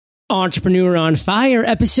Entrepreneur on Fire,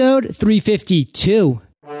 episode 352.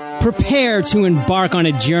 Prepare to embark on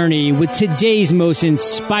a journey with today's most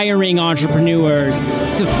inspiring entrepreneurs.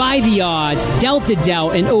 Defy the odds, doubt the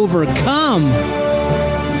doubt, and overcome.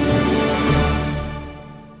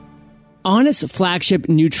 Onnit's flagship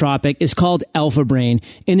nootropic is called Alpha Brain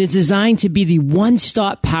and is designed to be the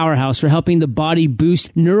one-stop powerhouse for helping the body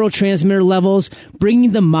boost neurotransmitter levels,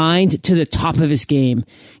 bringing the mind to the top of its game.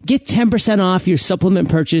 Get 10% off your supplement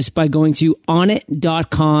purchase by going to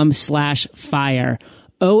onnit.com/fire.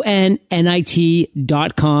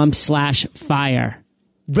 onnit.com/fire.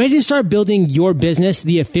 Ready to start building your business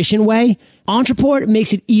the efficient way? Ontraport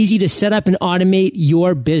makes it easy to set up and automate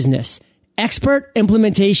your business. Expert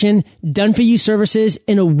implementation, done-for-you services,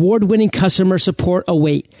 and award-winning customer support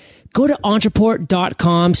await. Go to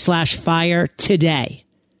ontraport.com/fire today.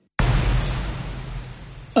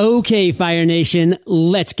 Okay, Fire Nation,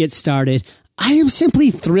 let's get started. I am simply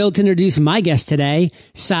thrilled to introduce my guest today,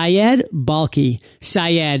 Syed Balkhi.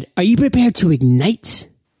 Syed, are you prepared to ignite?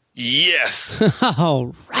 Yes.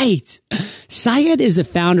 All right. Syed is the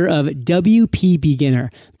founder of WPBeginner,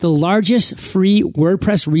 the largest free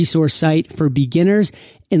WordPress resource site for beginners,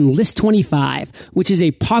 and List25, which is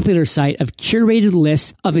a popular site of curated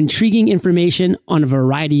lists of intriguing information on a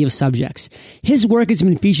variety of subjects. His work has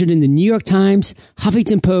been featured in the New York Times,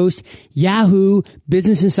 Huffington Post, Yahoo,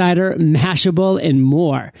 Business Insider, Mashable, and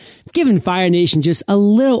more. Giving Fire Nation just a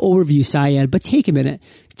little overview, Syed, but take a minute.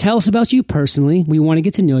 Tell us about you personally. We want to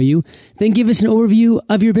get to know you. Then give us an overview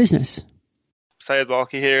of your business. Syed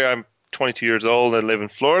Balkhi here. I'm 22 years old. I live in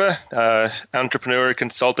Florida. Entrepreneur,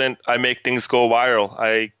 consultant. I make things go viral.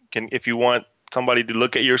 I can, if you want somebody to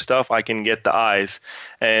look at your stuff, I can get the eyes.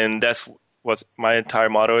 And that's what my entire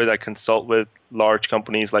motto is. I consult with large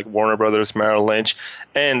companies like Warner Brothers, Merrill Lynch,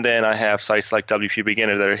 and then I have sites like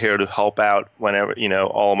WPBeginner that are here to help out whenever,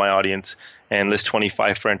 all my audience, and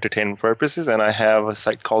List25 for entertainment purposes. And I have a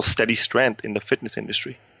site called Steady Strength in the fitness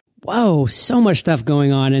industry. Whoa, so much stuff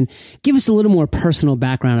going on. And give us a little more personal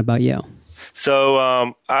background about you. So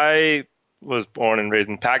I was born and raised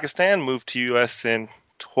in Pakistan, moved to U.S. in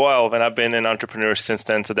 2012, and I've been an entrepreneur since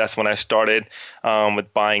then. So that's when I started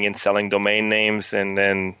with buying and selling domain names, and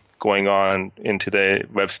then going on into the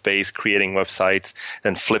web space, creating websites,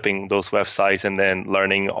 then flipping those websites, and then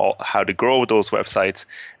learning how to grow those websites.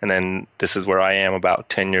 And then this is where I am about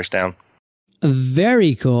 10 years down.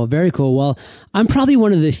 Very cool. Very cool. Well, I'm probably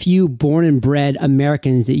one of the few born and bred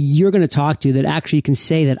Americans that you're going to talk to that actually can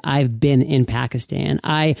say that I've been in Pakistan.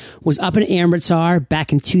 I was up in Amritsar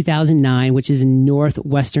back in 2009, which is in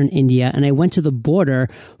northwestern India, and I went to the border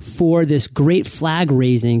for this great flag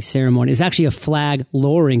raising ceremony. It's actually a flag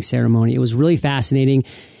lowering ceremony. It was really fascinating.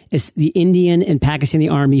 It's the Indian and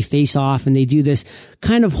Pakistani army face off, and they do this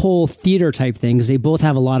kind of whole theater type thing because they both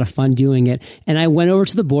have a lot of fun doing it. And I went over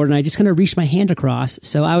to the border and I just kind of reached my hand across.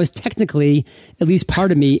 So I was technically, at least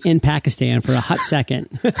part of me, in Pakistan for a hot second.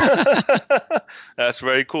 That's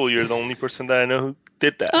very cool. You're the only person that I know who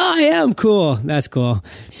did that. Oh, I am. Cool. That's cool.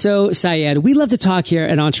 So, Syed, we love to talk here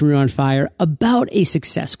at Entrepreneur on Fire about a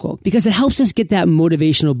success quote because it helps us get that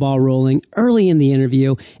motivational ball rolling early in the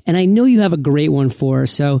interview. And I know you have a great one for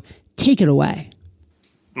us, so take it away.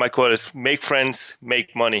 My quote is, make friends,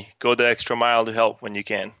 make money. Go the extra mile to help when you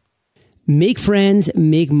can. Make friends,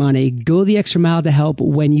 make money. Go the extra mile to help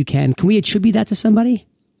when you can. Can we attribute that to somebody?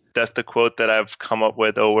 That's the quote that I've come up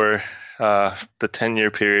with over the 10-year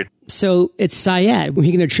period. So it's Syed.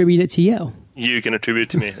 We can attribute it to you. You can attribute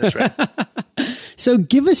it to me. That's right. So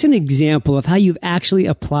give us an example of how you've actually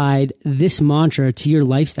applied this mantra to your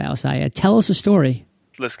lifestyle, Syed. Tell us a story.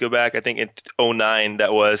 Let's go back, I think in 2009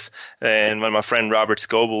 that was, and when my friend Robert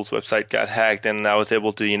Scoble's website got hacked, and I was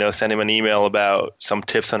able to, send him an email about some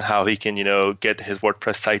tips on how he can, get his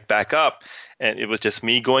WordPress site back up. And it was just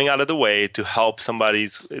me going out of the way to help somebody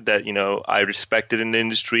that, I respected in the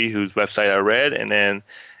industry, whose website I read, and then,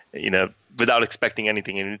 without expecting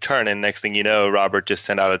anything in return. And next thing you know, Robert just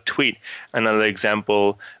sent out a tweet. Another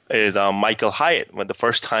example is Michael Hyatt. When the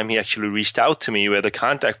first time he actually reached out to me with a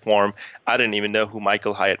contact form, I didn't even know who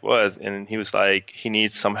Michael Hyatt was. And he was like, he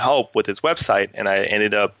needs some help with his website. And I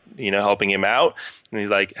ended up, helping him out. And he's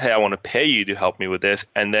like, hey, I want to pay you to help me with this.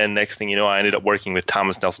 And then next thing you know, I ended up working with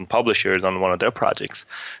Thomas Nelson Publishers on one of their projects.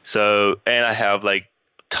 So, and I have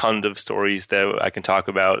tons of stories that I can talk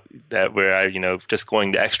about that where I, just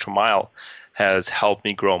going the extra mile has helped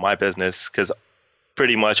me grow my business, because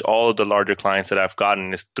pretty much all of the larger clients that I've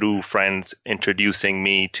gotten is through friends introducing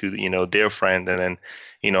me to, their friend, and then,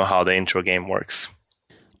 how the intro game works.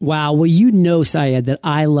 Wow. Well, Syed, that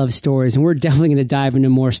I love stories, and we're definitely going to dive into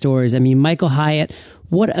more stories. I mean, Michael Hyatt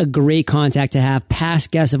What a great contact to have.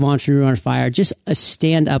 Past guest of Entrepreneur on Fire, just a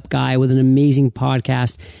stand-up guy with an amazing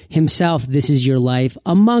podcast himself. This is Your Life,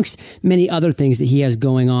 amongst many other things that he has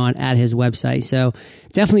going on at his website. So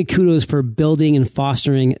definitely kudos for building and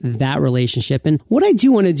fostering that relationship. And what I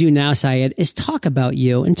do want to do now, Syed, is talk about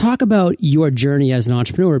you and talk about your journey as an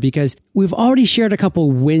entrepreneur, because we've already shared a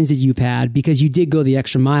couple wins that you've had because you did go the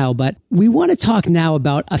extra mile. But we want to talk now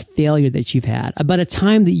about a failure that you've had, about a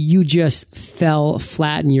time that you just fell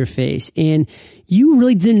flat in your face and you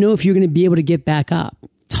really didn't know if you're going to be able to get back up.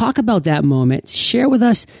 Talk about that moment. Share with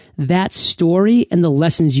us that story and the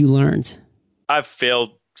lessons you learned. I've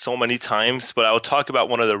failed so many times, but I'll talk about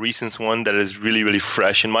one of the recent one that is really, really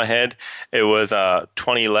fresh in my head. It was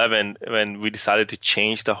 2011 when we decided to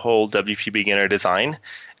change the whole WP Beginner design.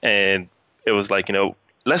 And it was like,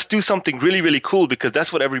 let's do something really, really cool because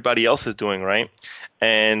that's what everybody else is doing, right?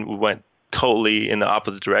 And we went totally in the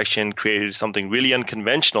opposite direction, created something really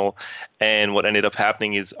unconventional. And what ended up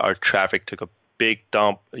happening is our traffic took a big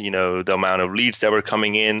dump. The amount of leads that were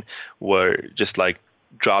coming in were just like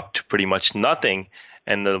dropped to pretty much nothing.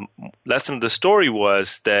 And the lesson of the story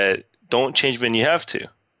was that don't change when you have to.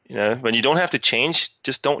 When you don't have to change,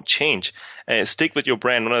 just don't change and stick with your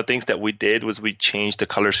brand. One of the things that we did was we changed the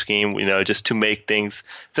color scheme, just to make things,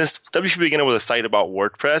 since WP Beginner was a site about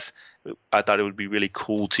WordPress, I thought it would be really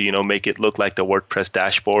cool to, make it look like the WordPress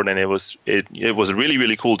dashboard. And it was a really,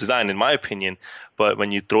 really cool design in my opinion. But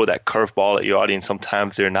when you throw that curveball at your audience,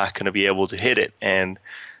 sometimes they're not going to be able to hit it. And,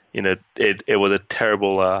 it was a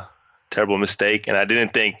terrible mistake. And I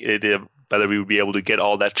didn't think whether we would be able to get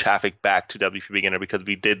all that traffic back to WP Beginner because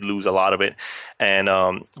we did lose a lot of it. And,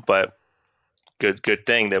 but good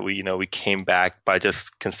thing that we came back by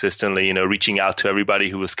just consistently, reaching out to everybody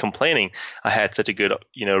who was complaining. I had such a good,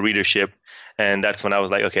 readership. And that's when I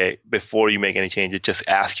was like, okay, before you make any changes, just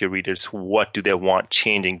ask your readers, what do they want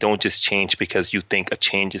changing? Don't just change because you think a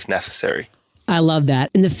change is necessary. I love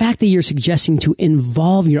that. And the fact that you're suggesting to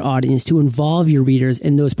involve your audience, to involve your readers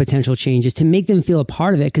in those potential changes, to make them feel a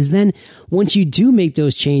part of it. Because then once you do make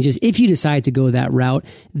those changes, if you decide to go that route,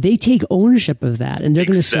 they take ownership of that and they're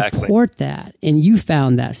going to support that. And you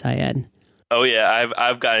found that, Syed. Oh yeah,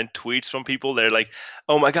 I've gotten tweets from people. They're like,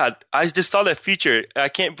 "Oh my God, I just saw that feature. I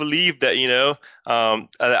can't believe that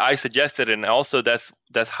I suggested it." And also,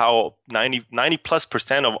 that's how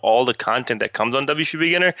 90+% of all the content that comes on WP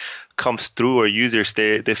Beginner comes through our users.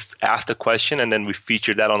 They ask the question, and then we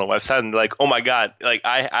feature that on the website. And they're like, "Oh my God, like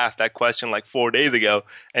I asked that question like 4 days ago,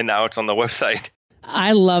 and now it's on the website."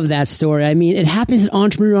 I love that story. I mean, it happens at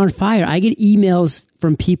Entrepreneur on Fire. I get emails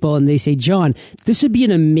from people and they say, John, this would be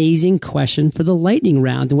an amazing question for the lightning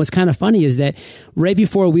round. And what's kind of funny is that right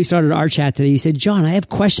before we started our chat today, you said, John, I have a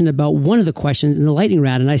question about one of the questions in the lightning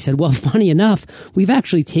round. And I said, well, funny enough, we've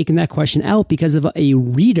actually taken that question out because of a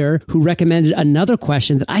reader who recommended another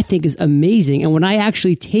question that I think is amazing. And when I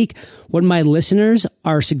actually take what my listeners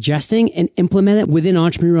are suggesting and implement it within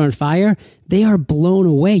Entrepreneur on Fire, they are blown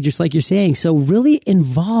away, just like you're saying. So really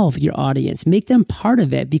involve your audience, make them part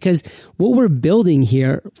of it, because what we're building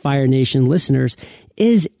here, Fire Nation listeners,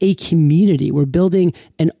 is a community. We're building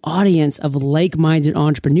an audience of like-minded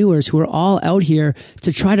entrepreneurs who are all out here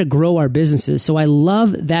to try to grow our businesses. So I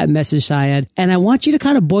love that message, Syed. And I want you to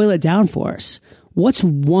kind of boil it down for us. What's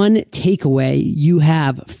one takeaway you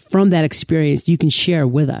have from that experience you can share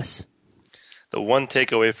with us? The one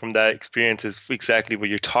takeaway from that experience is exactly what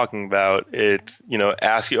you're talking about. It's,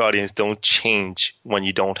 ask your audience, don't change when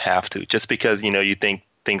you don't have to. Just because, you think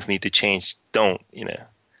things need to change, don't,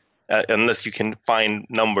 unless you can find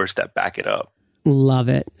numbers that back it up. Love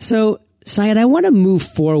it. So, Syed, I want to move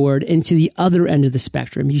forward into the other end of the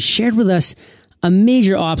spectrum. You shared with us a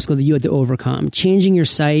major obstacle that you had to overcome, changing your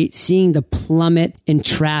site, seeing the plummet in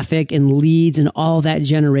traffic and leads and all that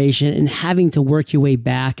generation and having to work your way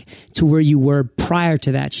back to where you were prior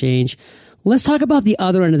to that change. Let's talk about the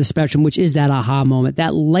other end of the spectrum, which is that aha moment,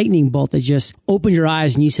 that lightning bolt that just opened your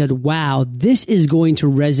eyes and you said, wow, this is going to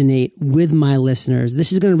resonate with my listeners.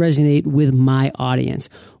 This is going to resonate with my audience.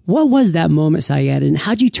 What was that moment, Syed, and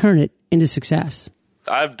how'd you turn it into success?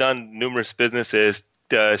 I've done numerous businesses.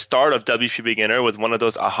 The start of WP Beginner was one of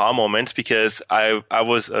those aha moments because I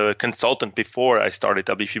was a consultant before I started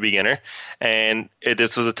WP Beginner. And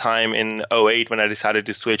this was a time in '08 when I decided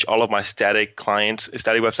to switch all of my static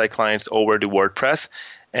website clients over to WordPress.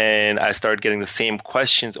 And I started getting the same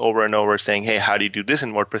questions over and over saying, hey, how do you do this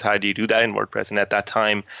in WordPress? How do you do that in WordPress? And at that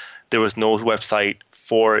time, there was no website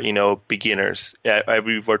for, beginners.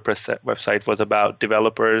 Every WordPress website was about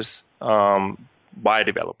developers, by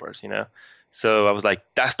developers, So I was like,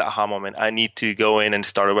 that's the aha moment. I need to go in and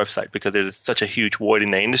start a website because there's such a huge void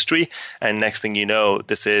in the industry. And next thing you know,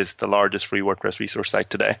 this is the largest free WordPress resource site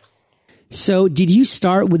today. So did you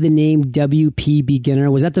start with the name WP Beginner?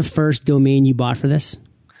 Was that the first domain you bought for this?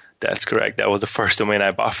 That's correct. That was the first domain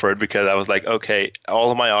I bought for it because I was like, okay,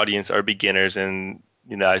 all of my audience are beginners, and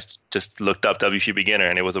I just looked up WP Beginner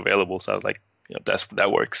and it was available. So I was like,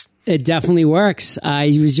 that works. It definitely works.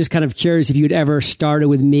 I was just kind of curious if you'd ever started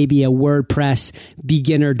with maybe a WordPress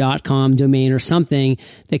beginner.com domain or something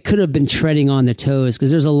that could have been treading on the toes,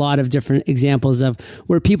 because there's a lot of different examples of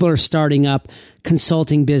where people are starting up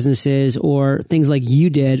consulting businesses or things like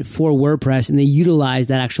you did for WordPress, and they utilize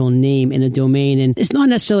that actual name in a domain. And it's not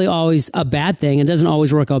necessarily always a bad thing. It doesn't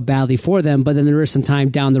always work out badly for them, but then there is some time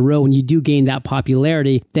down the road when you do gain that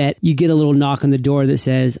popularity that you get a little knock on the door that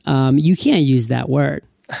says, you can't use that word.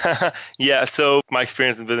 Yeah, so my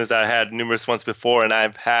experience in business, I had numerous ones before, and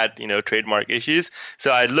I've had trademark issues. So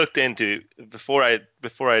I looked into before I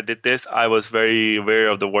did this, I was very aware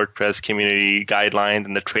of the WordPress community guidelines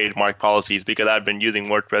and the trademark policies because I've been using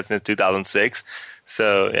WordPress since 2006.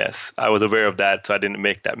 So yes, I was aware of that, so I didn't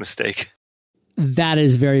make that mistake. That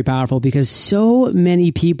is very powerful because so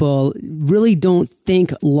many people really don't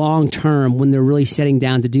think long term when they're really sitting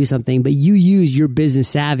down to do something, but you use your business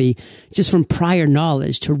savvy just from prior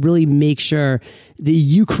knowledge to really make sure that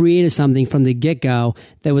you created something from the get-go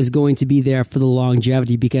that was going to be there for the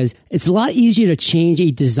longevity, because it's a lot easier to change a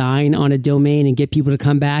design on a domain and get people to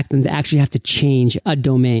come back than to actually have to change a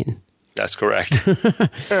domain. That's correct.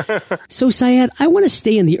 So Syed, I want to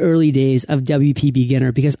stay in the early days of WP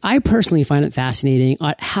Beginner because I personally find it fascinating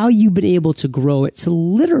on how you've been able to grow it to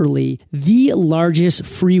literally the largest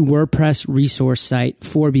free WordPress resource site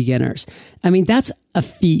for beginners. I mean, that's a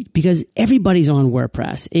feat because everybody's on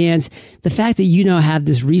WordPress. And the fact that you now have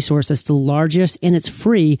this resource that's the largest and it's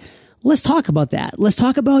free, let's talk about that. Let's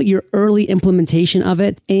talk about your early implementation of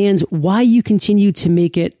it and why you continue to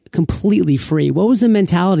make it completely free. What was the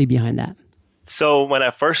mentality behind that? So when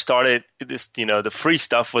I first started this, the free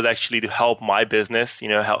stuff was actually to help my business,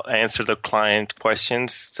 help answer the client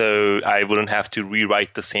questions. So I wouldn't have to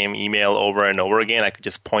rewrite the same email over and over again. I could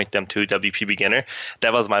just point them to WP Beginner.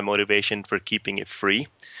 That was my motivation for keeping it free.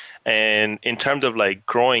 And in terms of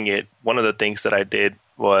growing it, one of the things that I did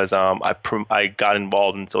was I got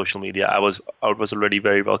involved in social media. I was already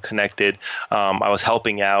very well connected. I was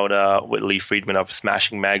helping out with Lee Friedman of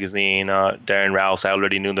Smashing Magazine, Darren Rouse. I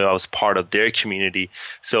already knew that I was part of their community,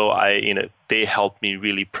 so they helped me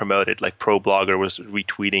really promote it. Like ProBlogger was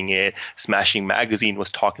retweeting it, Smashing Magazine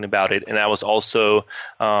was talking about it, and I was also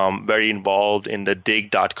very involved in the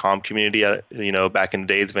dig.com community. Back in the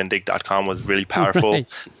days when dig.com was really powerful. Right.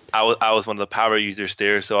 I was one of the power users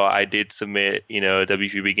there, so I did submit,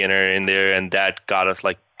 WP Beginner in there, and that got us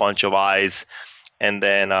bunch of eyes. And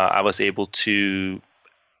then I was able to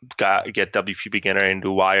get WP Beginner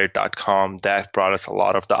into Wired.com. That brought us a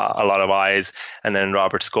lot of eyes. And then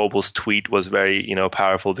Robert Scoble's tweet was very,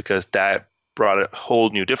 powerful because that brought a whole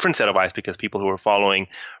new different set of eyes because people who were following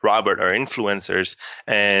Robert are influencers,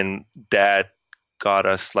 and that got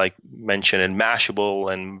us mentioned in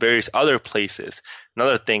Mashable and various other places.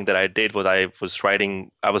 Another thing that I did was I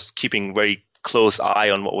was keeping very close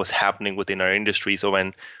eye on what was happening within our industry. So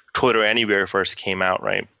when Twitter Anywhere first came out,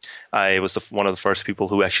 right, I was one of the first people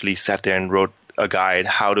who actually sat there and wrote a guide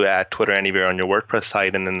how to add Twitter Anywhere on your WordPress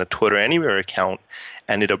site, and then the Twitter Anywhere account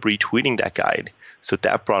ended up retweeting that guide. So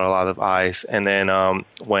that brought a lot of eyes. And then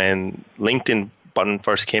when LinkedIn button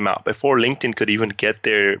first came out, before LinkedIn could even get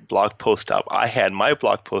their blog post up, I had my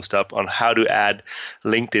blog post up on how to add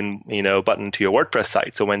LinkedIn, button to your WordPress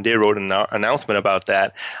site. So when they wrote an announcement about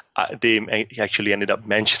that, they actually ended up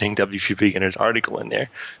mentioning WP Beginner's article in there.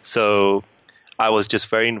 So I was just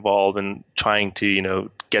very involved in trying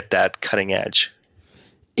to, get that cutting edge.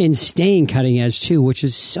 And staying cutting edge too, which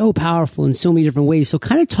is so powerful in so many different ways. So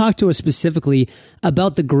kind of talk to us specifically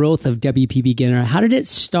about the growth of WP Beginner. How did it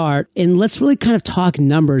start? And let's really kind of talk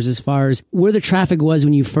numbers as far as where the traffic was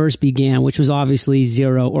when you first began, which was obviously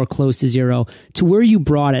zero or close to zero, to where you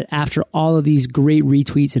brought it after all of these great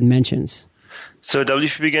retweets and mentions. So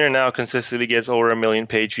WP Beginner now consistently gets over 1 million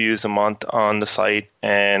page views a month on the site,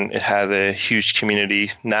 and it has a huge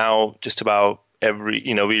community. Now just about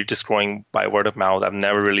we're just growing by word of mouth. I've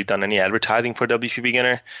never really done any advertising for WP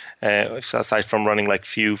Beginner, aside from running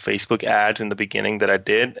few Facebook ads in the beginning that I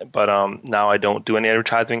did. But now I don't do any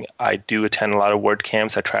advertising. I do attend a lot of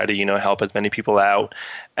WordCamps. I try to help as many people out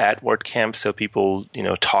at WordCamps so people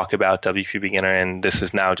talk about WP Beginner, and this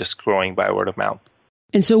is now just growing by word of mouth.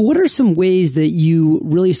 And so what are some ways that you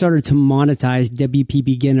really started to monetize WP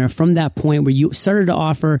Beginner from that point where you started to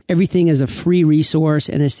offer everything as a free resource,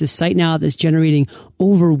 and it's this site now that's generating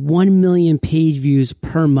over 1 million page views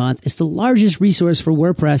per month. It's the largest resource for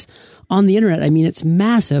WordPress on the internet. I mean, it's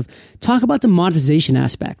massive. Talk about the monetization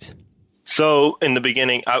aspect. So in the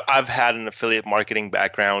beginning, I've had an affiliate marketing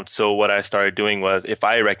background. So what I started doing was, if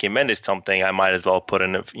I recommended something, I might as well put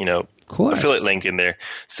in affiliate link in there.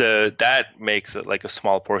 So that makes it like a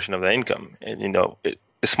small portion of the income, and it's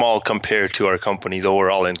small compared to our company's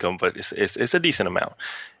overall income, but it's a decent amount.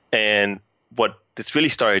 And what this really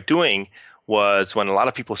started doing was, when a lot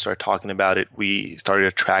of people started talking about it, we started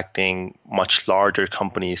attracting much larger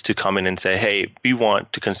companies to come in and say, hey, we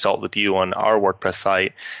want to consult with you on our WordPress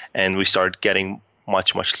site. And we started getting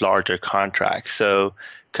much, much larger contracts. So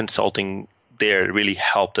consulting there really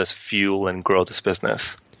helped us fuel and grow this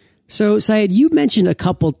business. So, Syed, you mentioned a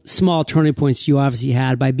couple small turning points you obviously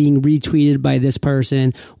had by being retweeted by this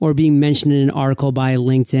person or being mentioned in an article by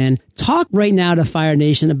LinkedIn. Talk right now to Fire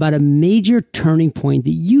Nation about a major turning point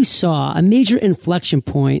that you saw, a major inflection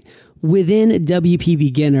point within WP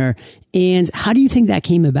Beginner, and how do you think that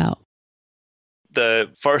came about? The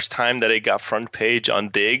first time that it got front page on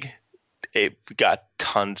Dig, it got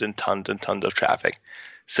tons and tons and tons of traffic.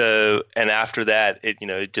 So, and after that,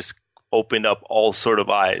 it just opened up all sort of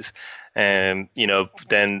eyes. And,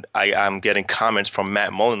 then I'm getting comments from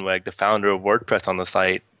Matt Mullenweg, the founder of WordPress, on the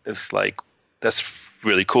site. It's like, that's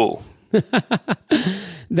really cool.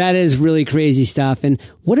 That is really crazy stuff. And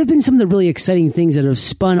what have been some of the really exciting things that have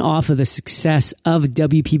spun off of the success of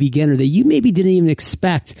WP Beginner that you maybe didn't even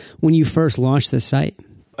expect when you first launched the site?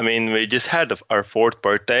 I mean, we just had our 4th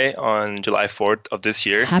birthday on July 4th of this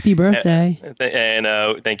year. Happy birthday.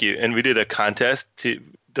 And thank you. And we did a contest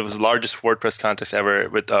that was the largest WordPress contest ever.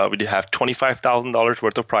 We did have $25,000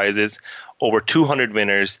 worth of prizes, over 200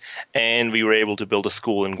 winners, and we were able to build a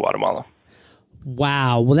school in Guatemala.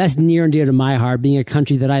 Wow. Well, that's near and dear to my heart, being a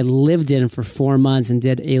country that I lived in for 4 months and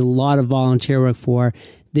did a lot of volunteer work for.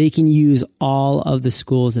 They can use all of the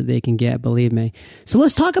schools that they can get, believe me. So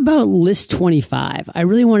let's talk about List 25. I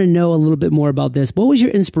really want to know a little bit more about this. What was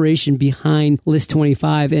your inspiration behind List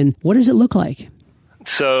 25, and what does it look like?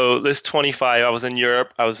 So List 25, I was in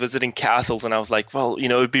Europe, I was visiting castles, and I was like, well,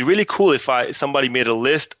 it'd be really cool if somebody made a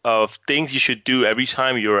list of things you should do every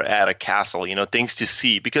time you're at a castle, things to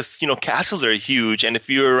see. Because, castles are huge, and if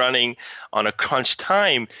you're running on a crunch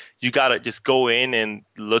time, you got to just go in and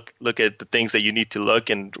look at the things that you need to look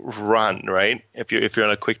and run, right? If you're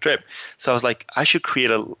on a quick trip. So I was like, I should create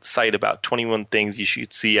a site about 21 things you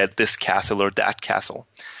should see at this castle or that castle.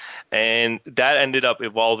 And that ended up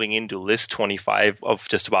evolving into List 25 of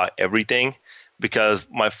just about everything, because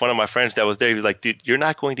one of my friends that was there, he was like, dude, you're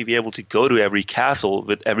not going to be able to go to every castle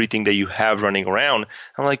with everything that you have running around.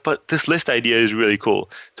 I'm like, but this list idea is really cool.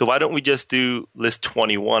 So why don't we just do List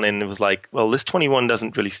 21? And it was like, well, List 21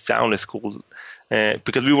 doesn't really sound as cool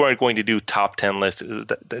because we weren't going to do top 10 lists.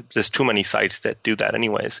 There's too many sites that do that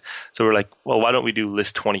anyways. So we're like, well, why don't we do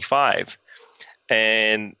List 25?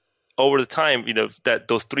 And over the time, that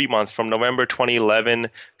those 3 months from November 2011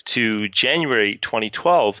 to January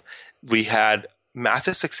 2012, we had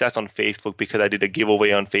massive success on Facebook because I did a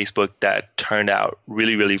giveaway on Facebook that turned out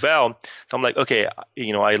really, really well. So I'm like, okay,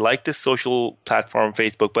 I like this social platform,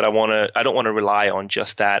 Facebook, but I don't want to rely on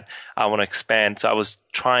just that. I want to expand. So I was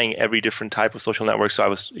trying every different type of social network. So I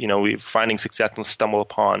was, we finding success and stumble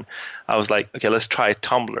upon. I was like, okay, let's try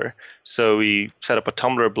Tumblr. So we set up a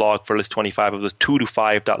Tumblr blog for List 25. It was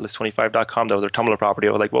 2to5.list25.com. That was our Tumblr property.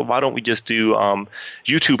 I was like, well, why don't we just do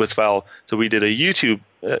YouTube as well? So we did a YouTube.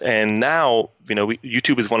 And now,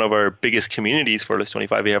 YouTube is one of our biggest communities for List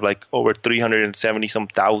 25. We have like over 370-some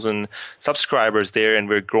thousand subscribers there, and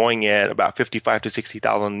we're growing at about 55 to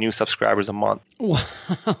 60,000 new subscribers a month.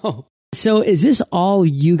 Wow. So is this all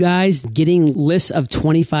you guys getting lists of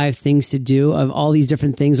 25 things to do of all these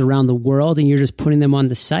different things around the world, and you're just putting them on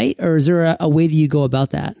the site? Or is there a way that you go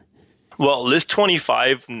about that? Well, List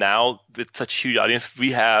 25 now, with such a huge audience,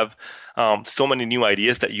 we have so many new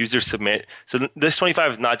ideas that users submit. So List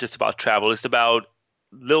 25 is not just about travel. It's about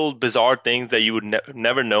little bizarre things that you would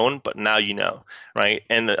never known, but now you know, right?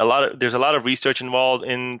 And there's a lot of research involved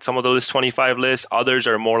in some of the List 25 lists. Others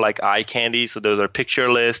are more like eye candy. So those are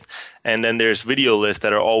picture lists. And then there's video lists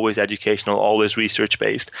that are always educational, always research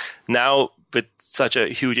based. Now, with such a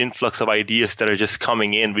huge influx of ideas that are just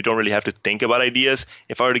coming in, we don't really have to think about ideas.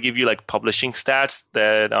 If I were to give you like publishing stats,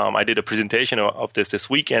 that I did a presentation of this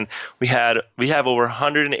weekend, we have over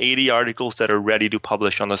 180 articles that are ready to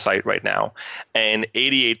publish on the site right now, and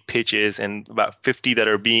 88 pitches, and about 50 that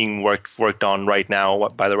are being worked on right now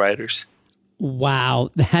by the writers.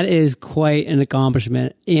 Wow, that is quite an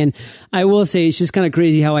accomplishment. And I will say it's just kind of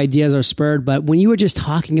crazy how ideas are spurred. But when you were just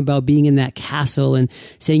talking about being in that castle and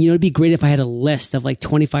saying, it'd be great if I had a list of like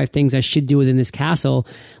 25 things I should do within this castle,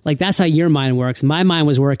 like that's how your mind works. My mind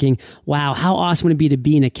was working, wow, how awesome would it be to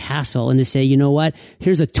be in a castle and to say, you know what,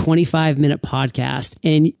 here's a 25-minute podcast.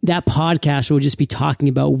 And that podcast will just be talking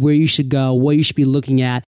about where you should go, what you should be looking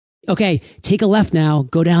at. Okay, take a left now,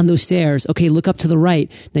 go down those stairs. Okay, look up to the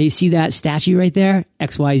right. Now you see that statue right there?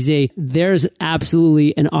 XYZ. There's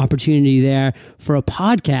absolutely an opportunity there for a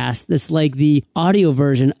podcast that's like the audio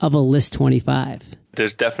version of a List 25.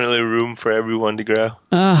 There's definitely room for everyone to grow.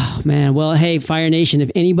 Oh, man. Well, hey, Fire Nation,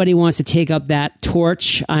 if anybody wants to take up that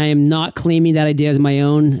torch, I am not claiming that idea as my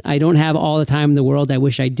own. I don't have all the time in the world. I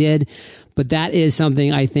wish I did. But that is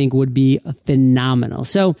something I think would be phenomenal.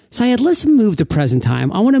 So, Syed, let's move to present time.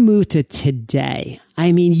 I want to move to today.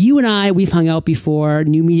 I mean, you and I, we've hung out before,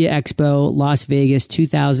 New Media Expo, Las Vegas,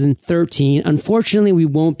 2013. Unfortunately, we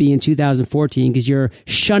won't be in 2014 because you're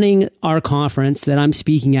shunning our conference that I'm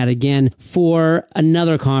speaking at again for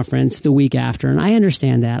another conference the week after. And I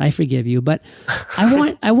understand that. I forgive you. But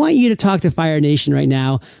I want you to talk to Fire Nation right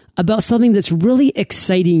now about something that's really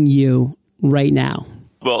exciting you right now.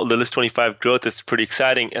 Well, the List 25 growth is pretty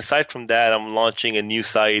exciting. Aside from that, I'm launching a new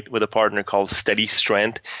site with a partner called Steady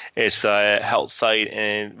Strength. It's a health site,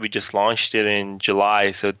 and we just launched it in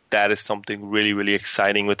July. So that is something really, really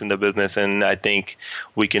exciting within the business. And I think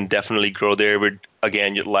we can definitely grow there. We're,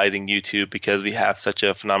 again, utilizing YouTube because we have such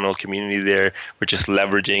a phenomenal community there. We're just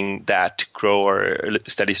leveraging that to grow our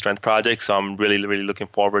Steady Strength project. So I'm really, really looking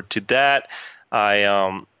forward to that. I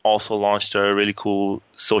also launched a really cool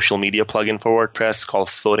social media plugin for WordPress called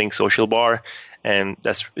Floating Social Bar. And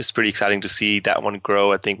it's pretty exciting to see that one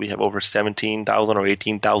grow. I think we have over 17,000 or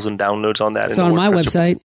 18,000 downloads on that. It's on my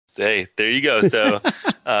website. Hey, there you go. So,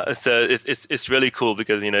 so it's really cool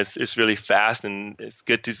because, it's really fast and it's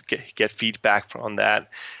good to get feedback on that.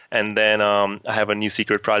 And then, I have a new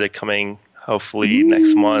secret project coming hopefully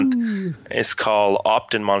next month. It's called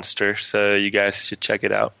Opt-in Monster. So you guys should check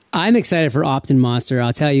it out. I'm excited for Opt-in Monster,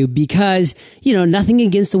 I'll tell you, because, nothing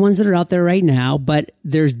against the ones that are out there right now, but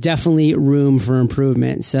there's definitely room for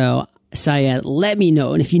improvement. So, Syed, let me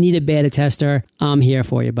know. And if you need a beta tester, I'm here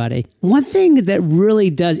for you, buddy. One thing that really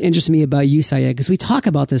does interest me about you, Syed, because we talk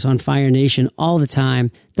about this on Fire Nation all the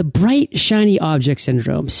time, the bright, shiny object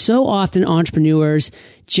syndrome. So often entrepreneurs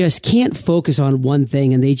just can't focus on one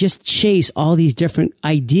thing and they just chase all these different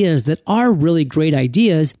ideas that are really great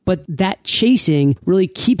ideas, but that chasing really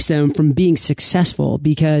keeps them from being successful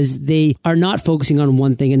because they are not focusing on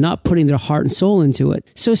one thing and not putting their heart and soul into it.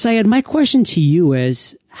 So Syed, my question to you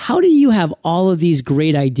is, how do you have all of these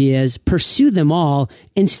great ideas, pursue them all,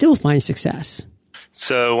 and still find success?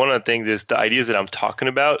 So one of the things is the ideas that I'm talking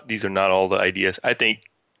about, these are not all the ideas. I think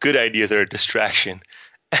good ideas are a distraction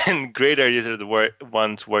and great ideas are the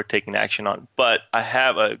ones worth taking action on. But I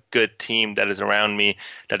have a good team that is around me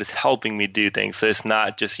that is helping me do things. So it's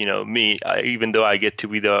not just, me. Even though I get to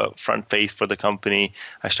be the front face for the company,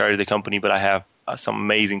 I started the company, but I have some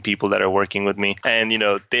amazing people that are working with me. And,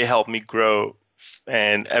 they help me grow.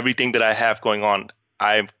 And everything that I have going on,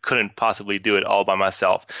 I couldn't possibly do it all by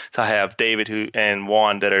myself. So I have David and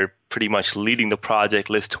Juan that are pretty much leading the project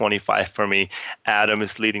List 25 for me. Adam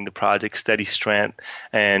is leading the project Steady Strength.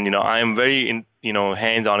 And, I am very,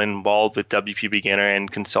 hands-on involved with WPBeginner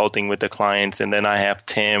and consulting with the clients. And then I have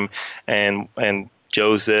Tim and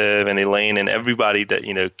Joseph and Elaine and everybody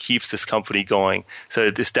that, keeps this company going.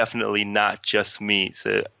 So it's definitely not just me.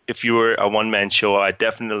 So if you were a one-man show, I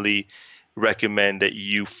definitely recommend that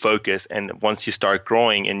you focus, and once you start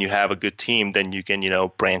growing and you have a good team, then you can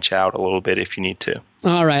branch out a little bit if you need to.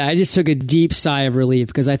 All right, I just took a deep sigh of relief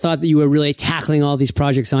because I thought that you were really tackling all these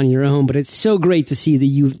projects on your own, but it's so great to see that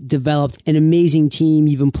you've developed an amazing team,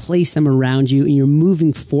 you've emplaced them around you, and you're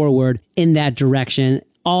moving forward in that direction.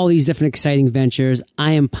 All these different exciting ventures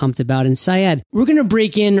I am pumped about. And Syed, we're going to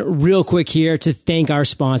break in real quick here to thank our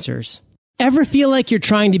sponsors. Ever feel like you're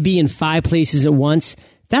trying to be in 5 places at once?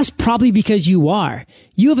 That's probably because you are.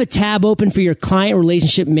 You have a tab open for your client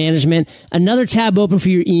relationship management, another tab open for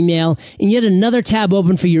your email, and yet another tab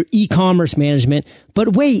open for your e-commerce management.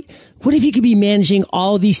 But wait, what if you could be managing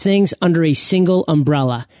all of these things under a single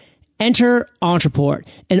umbrella? Enter Entreport,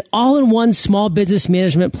 an all-in-one small business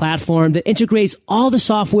management platform that integrates all the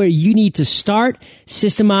software you need to start,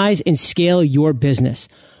 systemize, and scale your business.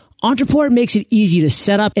 Entreport makes it easy to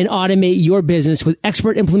set up and automate your business with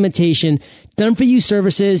expert implementation, done-for-you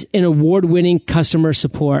services, and award-winning customer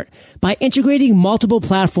support. By integrating multiple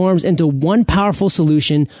platforms into one powerful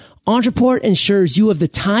solution, Entreport ensures you have the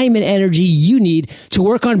time and energy you need to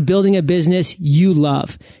work on building a business you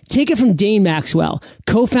love. Take it from Dane Maxwell,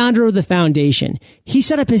 co-founder of the foundation. He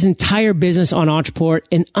set up his entire business on Entreport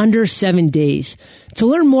in under 7 days. To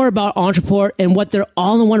learn more about Entreport and what their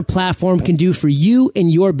all-in-one platform can do for you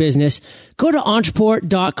and your business, go to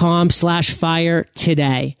entreport.com/fire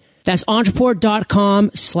today. That's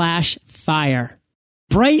entreport.com/fire.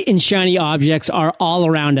 Bright and shiny objects are all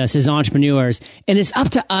around us as entrepreneurs, and it's up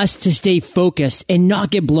to us to stay focused and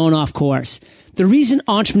not get blown off course. The reason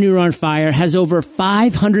Entrepreneur on Fire has over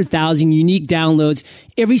 500,000 unique downloads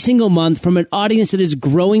every single month from an audience that is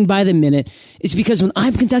growing by the minute is because when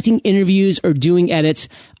I'm conducting interviews or doing edits,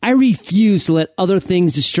 I refuse to let other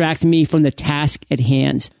things distract me from the task at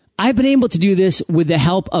hand. I've been able to do this with the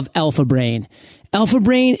help of Alpha Brain. Alpha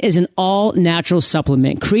Brain is an all-natural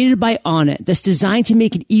supplement created by Onnit that's designed to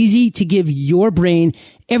make it easy to give your brain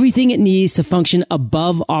everything it needs to function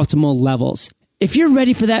above optimal levels. If you're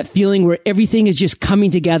ready for that feeling where everything is just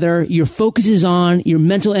coming together, your focus is on, your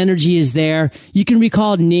mental energy is there, you can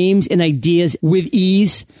recall names and ideas with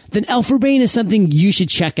ease, then Alpha Brain is something you should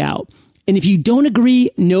check out. And if you don't agree,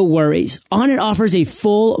 no worries. Onnit offers a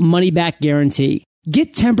full money-back guarantee.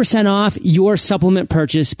 Get 10% off your supplement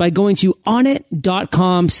purchase by going to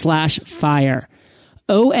onnit.com/fire.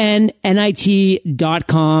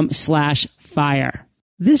 onnit.com/fire.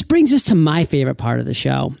 This brings us to my favorite part of the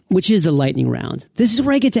show, which is the lightning round. This is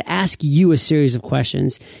where I get to ask you a series of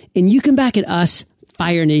questions, and you can back at us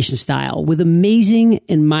Fire Nation style with amazing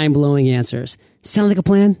and mind-blowing answers. Sound like a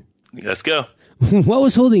plan? Let's go. What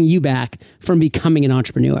was holding you back from becoming an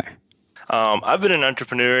entrepreneur? I've been an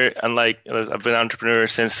entrepreneur. I've been an entrepreneur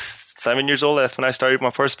since 7 years old. That's when I started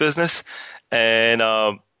my first business, and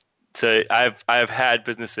so I've had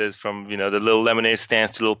businesses from the little lemonade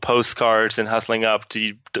stands to little postcards and hustling up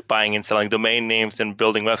to buying and selling domain names and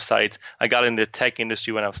building websites. I got into the tech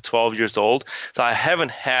industry when I was 12 years old, so I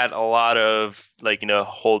haven't had a lot of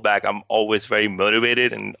hold back. I'm always very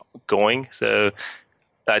motivated and going. So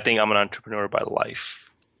I think I'm an entrepreneur by life.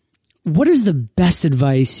 What is the best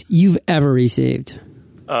advice you've ever received?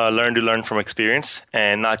 Learn to learn from experience,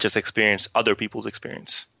 and not just experience other people's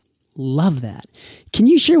experience. Love that. Can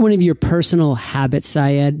you share one of your personal habits,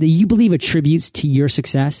 Syed, that you believe attributes to your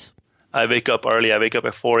success? I wake up early. I wake up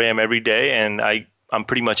at 4 a.m. every day, and I'm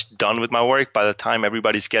pretty much done with my work by the time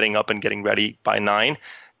everybody's getting up and getting ready by 9.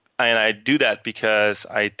 And I do that because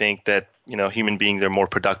I think that human beings are more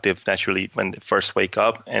productive naturally when they first wake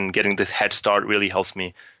up, and getting this head start really helps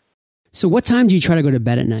me. So what time do you try to go to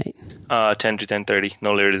bed at night? 10 to 10:30,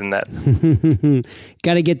 no later than that.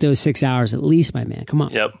 Got to get those 6 hours at least, my man. Come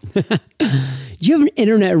on. Yep. Do you have an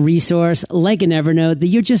internet resource like an Evernote that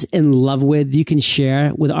you're just in love with you can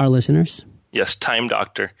share with our listeners? Yes, Time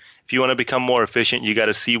Doctor. If you want to become more efficient, you got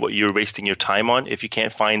to see what you're wasting your time on. If you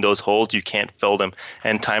can't find those holes, you can't fill them.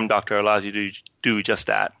 And Time Doctor allows you to do just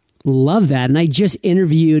that. Love that. And I just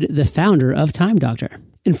interviewed the founder of Time Doctor.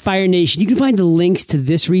 In Fire Nation, you can find the links to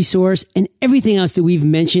this resource and everything else that we've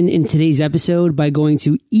mentioned in today's episode by going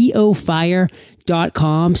to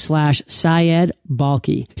eofire.com/Syed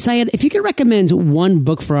Balkhi. Syed, if you could recommend one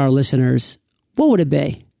book for our listeners, what would it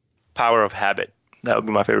be? Power of Habit. That would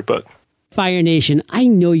be my favorite book. Fire Nation, I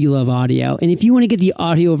know you love audio, and if you want to get the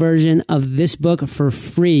audio version of this book for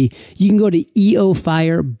free, you can go to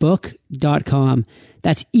eofirebook.com.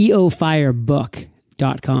 That's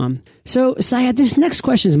eofirebook.com. So, Syed, this next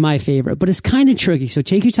question is my favorite, but it's kind of tricky. So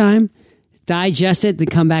take your time, digest it, then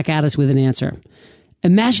come back at us with an answer.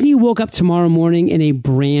 Imagine you woke up tomorrow morning in a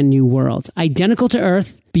brand new world, identical to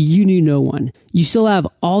Earth, but you knew no one. You still have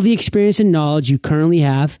all the experience and knowledge you currently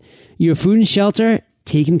have. Your food and shelter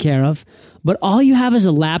taken care of, but all you have is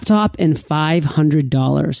a laptop and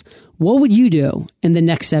 $500. What would you do in the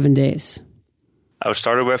next 7 days? I would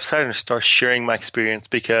start a website and start sharing my experience,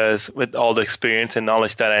 because with all the experience and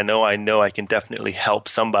knowledge that I know I can definitely help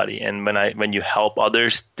somebody. And when you help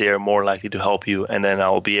others, they're more likely to help you. And then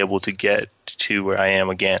I'll be able to get to where I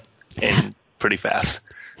am again and pretty fast.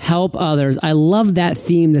 Help others. I love that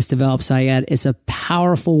theme that's developed, Syed. It's a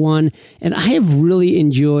powerful one. And I have really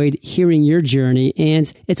enjoyed hearing your journey.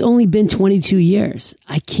 And it's only been 22 years.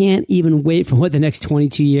 I can't even wait for what the next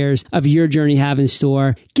 22 years of your journey have in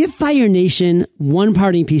store. Give Fire Nation one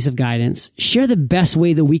parting piece of guidance. Share the best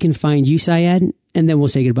way that we can find you, Syed, and then we'll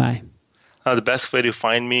say goodbye. The best way to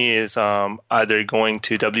find me is either going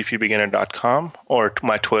to WPBeginner.com or to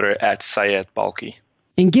my Twitter at Syed Balkhi.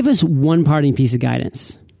 And give us one parting piece of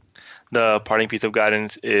guidance. The parting piece of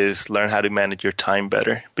guidance is learn how to manage your time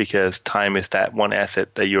better, because time is that one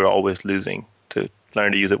asset that you're always losing. To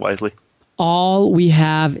learn to use it wisely. All we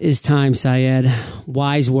have is time, Syed.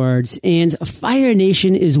 Wise words. And Fire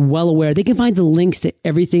Nation is well aware. They can find the links to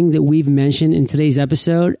everything that we've mentioned in today's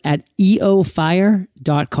episode at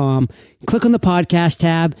eofire.com. Click on the podcast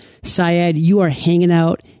tab. Syed, you are hanging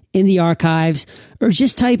out in the archives, or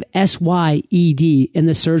just type SYED in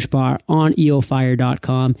the search bar on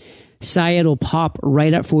eofire.com. Syed will pop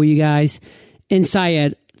right up for you guys. And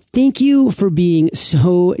Syed, thank you for being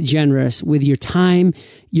so generous with your time,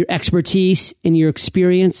 your expertise, and your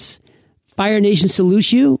experience. Fire Nation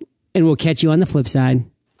salutes you, and we'll catch you on the flip side.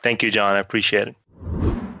 Thank you, John. I appreciate it.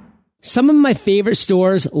 Some of my favorite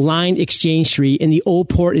stores line Exchange Street in the Old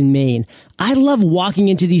Port in Maine. I love walking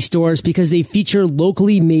into these stores because they feature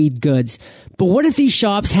locally made goods. But what if these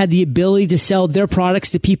shops had the ability to sell their products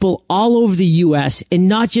to people all over the U.S. and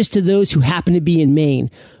not just to those who happen to be in Maine?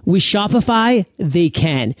 With Shopify, they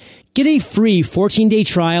can. Get a free 14-day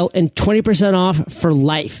trial and 20% off for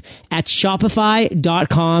life at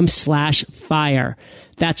shopify.com/fire.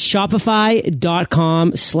 That's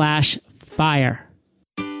shopify.com/fire.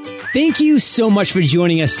 Thank you so much for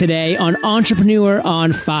joining us today on Entrepreneur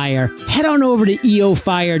on Fire. Head on over to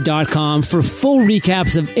eofire.com for full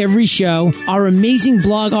recaps of every show, our amazing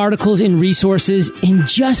blog articles and resources, and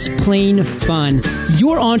just plain fun.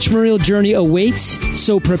 Your entrepreneurial journey awaits,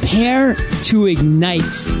 so prepare to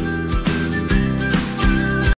ignite.